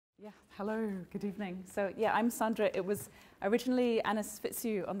Yeah, hello, good evening. So yeah, I'm Sandra. It was originally Anis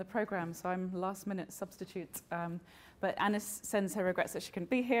Fitzhugh on the programme, so I'm last minute substitute. But Anis sends her regrets that she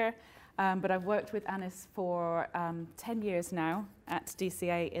couldn't be here. But I've worked with Anis for 10 years now at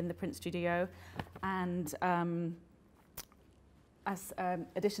DCA in the print studio and as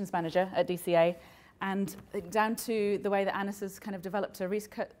editions manager at DCA. And down to the way that Anis has kind of developed a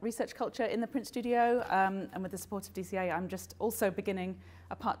research culture in the print studio, and with the support of DCA, I'm just also beginning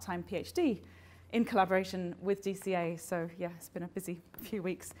a part-time PhD in collaboration with DCA. So yeah, it's been a busy few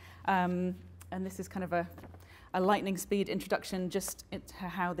weeks. And this is kind of a lightning speed introduction just into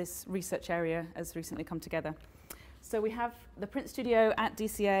how this research area has recently come together. So we have the print studio at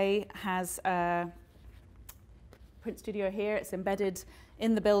DCA has a print studio here. It's embedded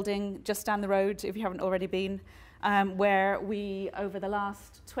in the building just down the road, if you haven't already been, where we, over the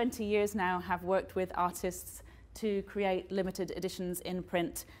last 20 years now, have worked with artists to create limited editions in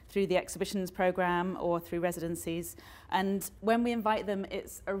print through the exhibitions programme or through residencies. And when we invite them,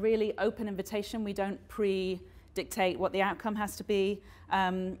 it's a really open invitation. We don't pre-dictate what the outcome has to be.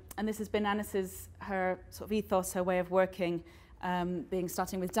 And this has been Anis's, her sort of ethos, her way of working,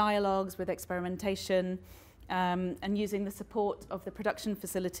 starting with dialogues, with experimentation, and using the support of the production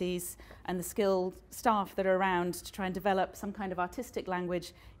facilities and the skilled staff that are around to try and develop some kind of artistic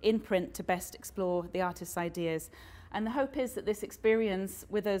language in print to best explore the artist's ideas. And the hope is that this experience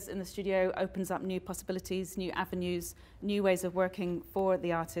with us in the studio opens up new possibilities, new avenues, new ways of working for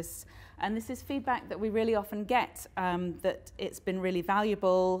the artists. And this is feedback that we really often get, that it's been really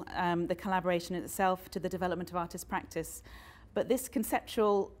valuable, the collaboration itself to the development of artist practice. But this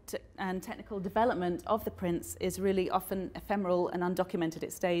conceptual and technical development of the prints is really often ephemeral and undocumented.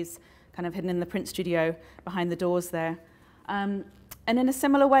 It stays kind of hidden in the print studio behind the doors there. And in a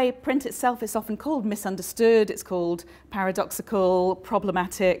similar way, print itself is often called misunderstood, it's called paradoxical,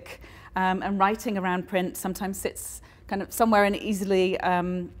 problematic, and writing around print sometimes sits kind of somewhere in easily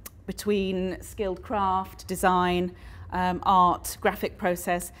between skilled craft, design, art, graphic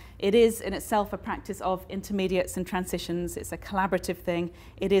process. It is in itself a practice of intermediates and transitions. It's a collaborative thing.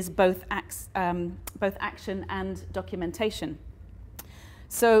 It is both action and documentation.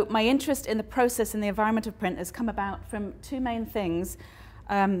 So my interest in the process and the environment of print has come about from two main things.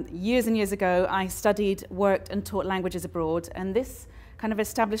 Years and years ago, I studied, worked and taught languages abroad, and this kind of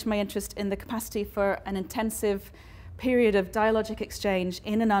established my interest in the capacity for an intensive period of dialogic exchange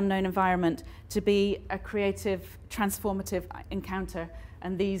in an unknown environment to be a creative, transformative encounter.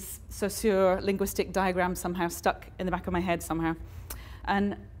 And these socio-linguistic diagrams somehow stuck in the back of my head somehow.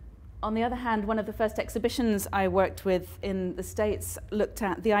 And on the other hand, one of the first exhibitions I worked with in the States looked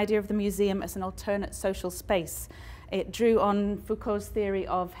at the idea of the museum as an alternate social space. It drew on Foucault's theory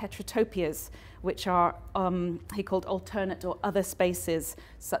of heterotopias, which are, he called alternate or other spaces,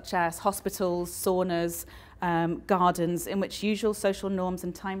 such as hospitals, saunas, gardens, in which usual social norms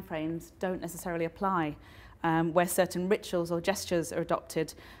and timeframes don't necessarily apply, where certain rituals or gestures are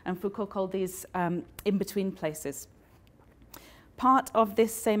adopted. And Foucault called these in-between places. Part of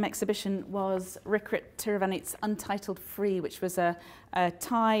this same exhibition was Rikrit Tiravanit's Untitled Free, which was a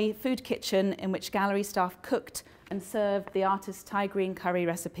Thai food kitchen in which gallery staff cooked and served the artist's Thai green curry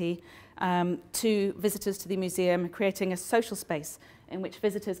recipe to visitors to the museum, creating a social space in which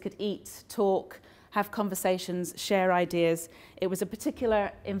visitors could eat, talk, have conversations, share ideas. It was a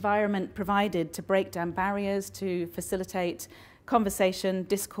particular environment provided to break down barriers, to facilitate conversation,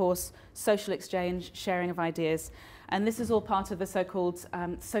 discourse, social exchange, sharing of ideas. And this is all part of the so-called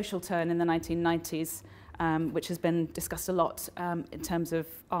social turn in the 1990s, which has been discussed a lot in terms of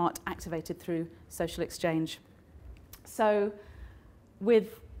art activated through social exchange. So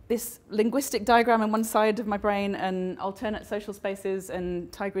with this linguistic diagram on one side of my brain and alternate social spaces and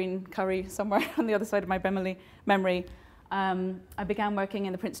Thai green curry somewhere on the other side of my memory, I began working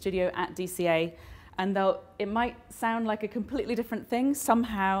in the print studio at DCA. And though it might sound like a completely different thing,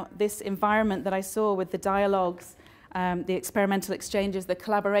 somehow this environment that I saw with the dialogues, the experimental exchanges, the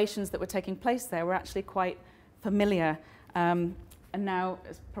collaborations that were taking place there were actually quite familiar. And now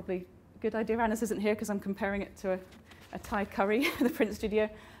it's probably a good idea Anis isn't here because I'm comparing it to a Thai curry in the print studio.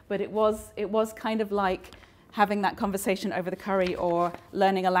 But it was kind of like having that conversation over the curry or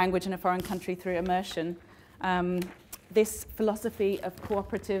learning a language in a foreign country through immersion. This philosophy of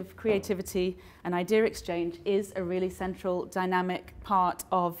cooperative creativity and idea exchange is a really central dynamic part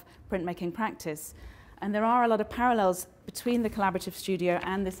of printmaking practice. And there are a lot of parallels between the collaborative studio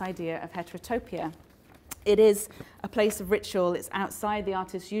and this idea of heterotopia. It is a place of ritual, it's outside the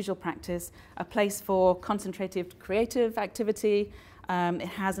artist's usual practice, a place for concentrated creative activity. It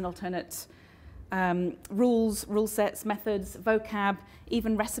has an alternate rules, rule sets, methods, vocab,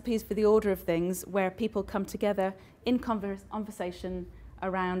 even recipes for the order of things, where people come together in conversation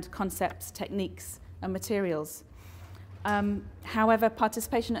around concepts, techniques, and materials. However,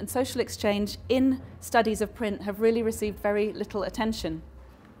 participation and social exchange in studies of print have really received very little attention.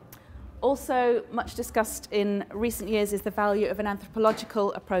 Also, much discussed in recent years is the value of an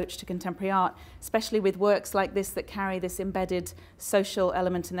anthropological approach to contemporary art, especially with works like this that carry this embedded social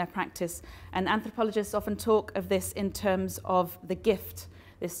element in their practice. And anthropologists often talk of this in terms of the gift,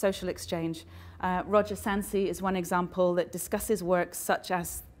 this social exchange. Roger Sansi is one example that discusses works such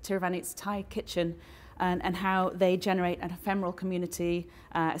as Tiruvanit's Thai Kitchen and how they generate an ephemeral community,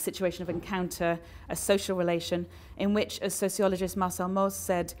 a situation of encounter, a social relation, in which, as sociologist Marcel Mauss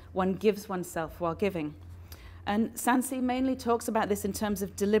said, one gives oneself while giving. And Sansi mainly talks about this in terms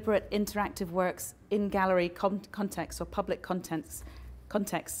of deliberate interactive works in gallery contexts or public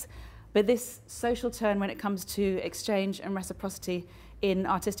contexts. But this social turn when it comes to exchange and reciprocity in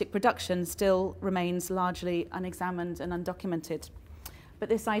artistic production still remains largely unexamined and undocumented. But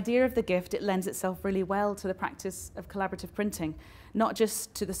this idea of the gift, it lends itself really well to the practice of collaborative printing, not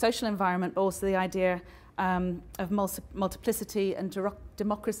just to the social environment, but also the idea of multiplicity and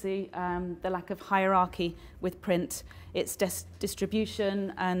democracy, the lack of hierarchy with print, its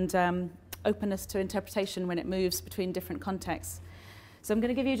distribution and openness to interpretation when it moves between different contexts. So I'm going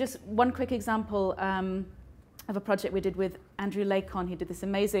to give you just one quick example of a project we did with Andrew Lacon. He did this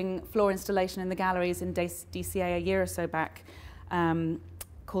amazing floor installation in the galleries in DCA a year or so back,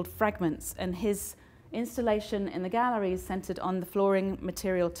 called Fragments, and his installation in the galleries centered on the flooring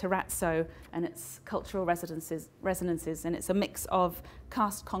material terrazzo and its cultural resonances, and it's a mix of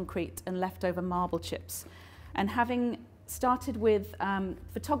cast concrete and leftover marble chips. And having started with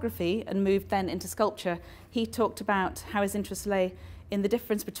photography and moved then into sculpture, he talked about how his interest lay in the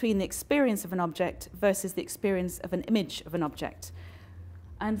difference between the experience of an object versus the experience of an image of an object.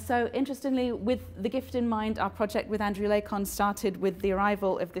 And so, interestingly, with the gift in mind, our project with Andrew Lacon started with the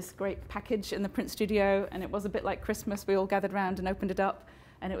arrival of this great package in the print studio, and it was a bit like Christmas. We all gathered around and opened it up,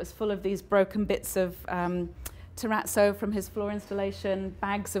 and it was full of these broken bits of terrazzo from his floor installation,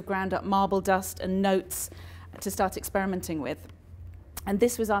 bags of ground up marble dust, and notes to start experimenting with. And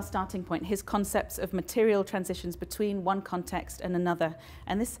this was our starting point, his concepts of material transitions between one context and another.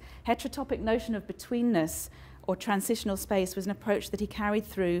 And this heterotopic notion of betweenness or transitional space was an approach that he carried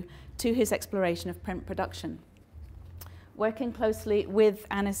through to his exploration of print production. Working closely with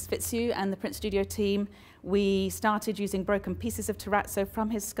Anis Fitzhugh and the print studio team, we started using broken pieces of terrazzo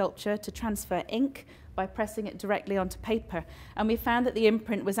from his sculpture to transfer ink by pressing it directly onto paper. And we found that the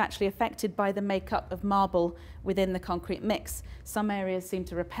imprint was actually affected by the makeup of marble within the concrete mix. Some areas seemed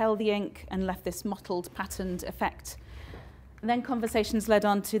to repel the ink and left this mottled, patterned effect. And then conversations led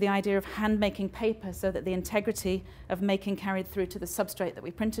on to the idea of hand-making paper so that the integrity of making carried through to the substrate that we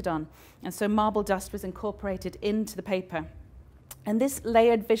printed on. And so marble dust was incorporated into the paper. And this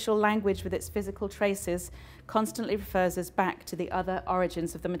layered visual language with its physical traces constantly refers us back to the other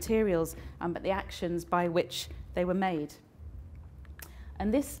origins of the materials, but the actions by which they were made.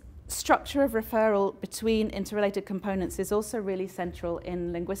 And this structure of referral between interrelated components is also really central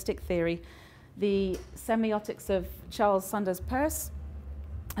in linguistic theory. The semiotics of Charles Sanders Peirce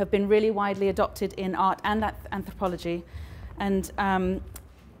have been really widely adopted in art and anthropology, and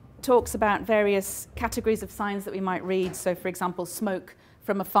talks about various categories of signs that we might read. So, for example, smoke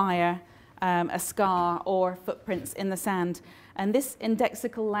from a fire, a scar, or footprints in the sand. And this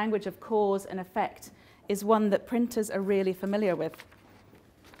indexical language of cause and effect is one that printers are really familiar with.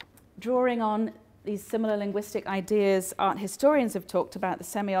 Drawing on these similar linguistic ideas, art historians have talked about the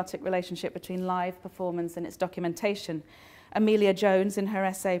semiotic relationship between live performance and its documentation. Amelia Jones, in her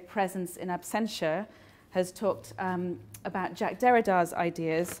essay Presence in Absentia, has talked about Jacques Derrida's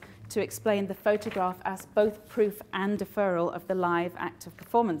ideas to explain the photograph as both proof and deferral of the live act of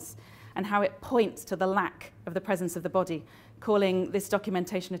performance, and how it points to the lack of the presence of the body, calling this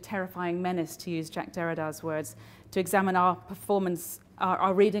documentation a terrifying menace, to use Jacques Derrida's words, to examine our performance,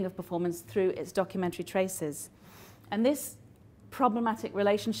 our reading of performance through its documentary traces. And this problematic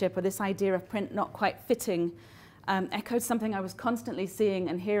relationship, or this idea of print not quite fitting, echoed something I was constantly seeing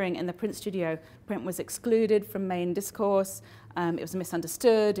and hearing in the print studio. Print was excluded from main discourse, it was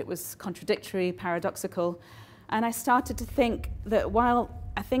misunderstood, it was contradictory, paradoxical. And I started to think that while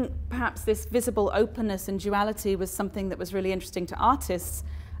I think perhaps this visible openness and duality was something that was really interesting to artists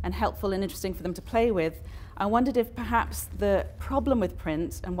and helpful and interesting for them to play with, I wondered if perhaps the problem with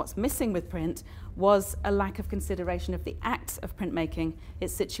print and what's missing with print was a lack of consideration of the act of printmaking,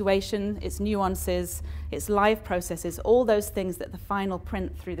 its situation, its nuances, its live processes, all those things that the final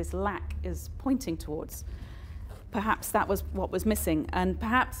print through this lack is pointing towards. Perhaps that was what was missing, and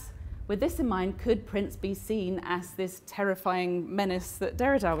perhaps with this in mind, could prints be seen as this terrifying menace that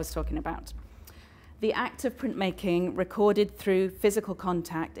Derrida was talking about? The act of printmaking, recorded through physical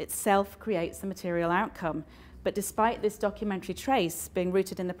contact, itself creates the material outcome. But despite this documentary trace being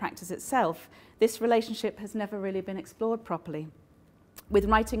rooted in the practice itself, this relationship has never really been explored properly. With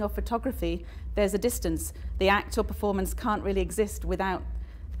writing or photography, there's a distance. The act or performance can really exist without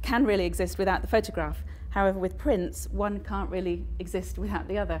the photograph. However, with prints, one can't really exist without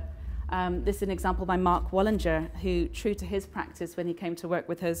the other. This is an example by Mark Wallinger, who, true to his practice when he came to work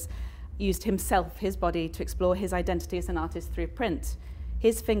with us, used himself, his body, to explore his identity as an artist through print.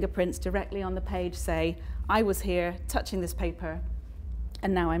 His fingerprints directly on the page say, I was here touching this paper,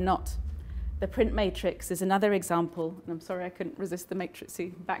 and now I'm not. The print matrix is another example, and I'm sorry I couldn't resist the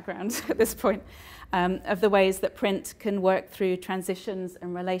matrixy background at this point, of the ways that print can work through transitions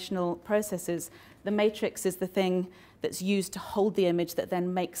and relational processes. The matrix is the thing that's used to hold the image that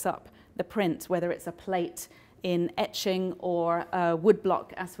then makes up the print, whether it's a plate in etching or a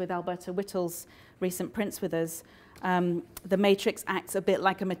woodblock, as with Alberta Whittle's recent prints with us. The matrix acts a bit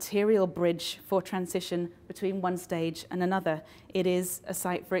like a material bridge for transition between one stage and another. It is a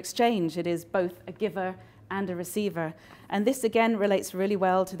site for exchange. It is both a giver and a receiver. And this again relates really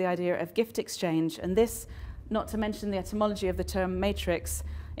well to the idea of gift exchange. And this, not to mention the etymology of the term matrix,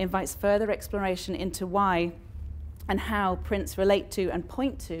 invites further exploration into why and how prints relate to and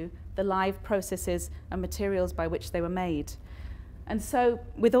point to the live processes and materials by which they were made. And so,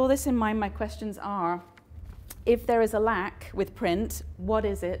 with all this in mind, my questions are, if there is a lack with print, what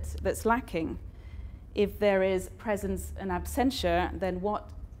is it that's lacking? If there is presence and absentia, then what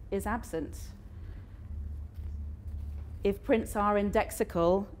is absent? If prints are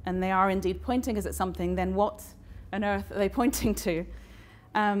indexical, and they are indeed pointing us at something, then what on earth are they pointing to?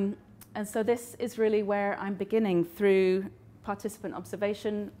 And so this is really where I'm beginning, through participant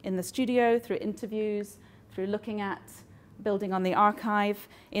observation in the studio, through interviews, through looking at building on the archive.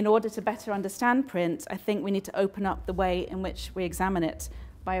 In order to better understand print, I think we need to open up the way in which we examine it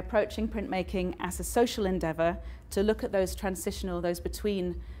by approaching printmaking as a social endeavor, to look at those transitional, those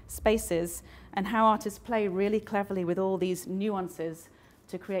between spaces, and how artists play really cleverly with all these nuances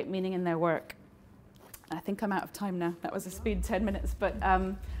to create meaning in their work. I think I'm out of time now. That was a speed 10 minutes, but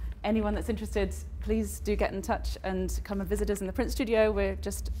anyone that's interested, please do get in touch and come and visit us in the print studio. We're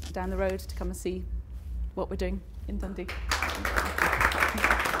just down the road to come and see what we're doing in Dundee.